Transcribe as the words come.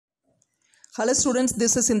Hello students,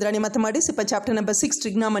 this is Indrani Mathematics. இப்போ chapter number 6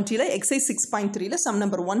 Trigonometry ல exercise 6.3 ல sum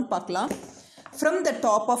number 1 பார்க்கலாம். From the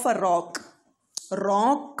top of a rock,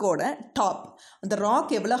 rock-ஓட top, அந்த rock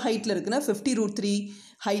எவ்வளோ ஹைட்டில் இருக்குன்னா 50√3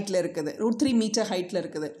 ஹைட்டில் இருக்குது, √3 மீட்டர் ஹைட்டில்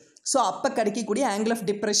இருக்குது. ஸோ அப்போ கிடைக்கக்கூடிய angle of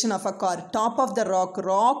depression of a car, top of the rock,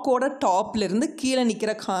 rock-ஓட டாப்லேருந்து கீழே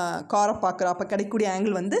நிற்கிற காரை பார்க்குறோம். அப்போ கிடைக்கக்கூடிய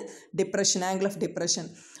angle வந்து depression, angle of depression.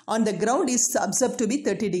 On the ground is observed to be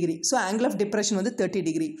 30 degree. So angle of depression வந்து 30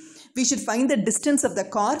 degree. We should find the distance of the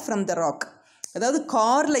car from the rock. அதாவது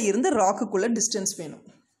காரில் இருந்து ராக்குக்குள்ள டிஸ்டன்ஸ் வேணும்.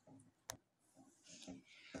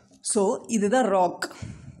 ஸோ இதுதான் rock.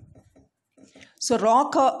 So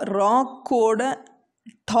ராக்கோட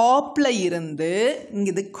டாப்பில் இருந்து இங்கே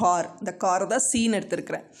இது கார், இந்த காரை தான் சீன்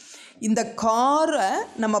எடுத்துருக்கிறேன். இந்த காரை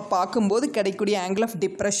நம்ம பார்க்கும்போது கிடைக்கக்கூடிய ஆங்கிள் ஆஃப்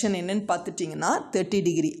டிப்ரெஷன் என்னன்னு பார்த்துட்டிங்கன்னா 30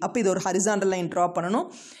 டிகிரி. அப்போ இது ஒரு ஹரிசாண்டல் லைன் ட்ரா பண்ணணும்.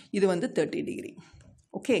 இது வந்து 30 டிகிரி.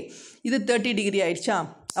 ஓகே, இது 30 டிகிரி ஆயிடுச்சா?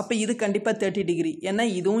 அப்போ இது கண்டிப்பாக 30 டிகிரி. ஏன்னா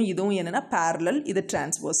இதுவும் என்னென்னா பேரலல், இது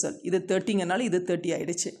டிரான்ஸ்வர்சல். இது 30ங்கனால இது 30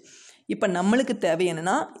 ஆயிடுச்சு. இப்போ நம்மளுக்கு தேவை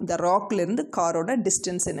என்னென்னா இந்த ராக்லேருந்து காரோட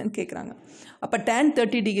டிஸ்டன்ஸ் என்னன்னு கேட்குறாங்க. அப்போ tan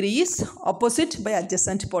 30 degree is opposite by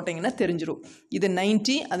adjacent போட்டிங்கன்னா தெரிஞ்சிடும். இது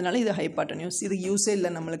 90, அதனால இது ஹைபாட்டன்யூஸ். இது யூஸே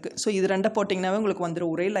இல்லை நம்மளுக்கு. ஸோ இது ரெண்டை போட்டிங்கன்னாவே உங்களுக்கு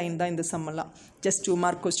வந்துடும். ஒரே லைன் தான் இந்த சம்மெல்லாம். ஜஸ்ட் 2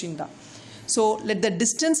 மார்க் கொஸ்டின் தான். So let the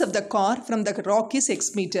distance of the car from the rock is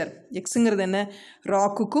X metre. எக்ஸுங்கிறது என்ன?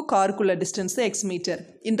 ராக்குக்கும் காருக்குள்ள டிஸ்டன்ஸ் தான் எக்ஸ் மீட்டர்.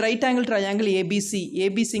 இன் right angle triangle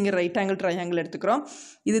ஏபிசிங்கிற right angle triangle எடுத்துக்கிறோம்.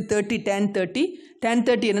 இது 30 tan 30. tan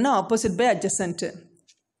 30 என்னென்னா ஆப்போசிட் பை அட்ஜசன்ட்.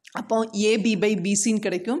 அப்போ ஏபி பை பிசின்னு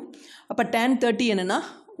கிடைக்கும். அப்போ tan 30 என்னென்னா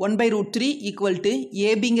 1/√3 ஈக்குவல் டு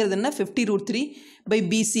ஏபிங்கிறது என்ன 50√3 பை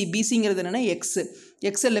பிசி. பிசிங்கிறது என்னென்னா எக்ஸு.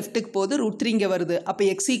 எக்ஸை லெஃப்ட்டுக்கு போது √3 இங்கே வருது. அப்போ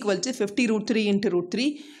X equal to 50√3 × √3.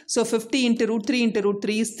 So 50 × √3 ×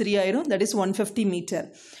 √3 is 3 ஆயிரும். That is 150 metre.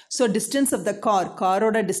 So distance of the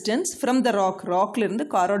காரோட டிஸ்டன்ஸ் ஃப்ரம் த ராக்லேருந்து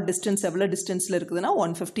காரோட டிஸ்டன்ஸ் எவ்வளோ டிஸ்டன்ஸில் இருக்குதுன்னா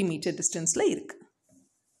 150 மீட்டர் டிஸ்டன்ஸில் இருக்குது.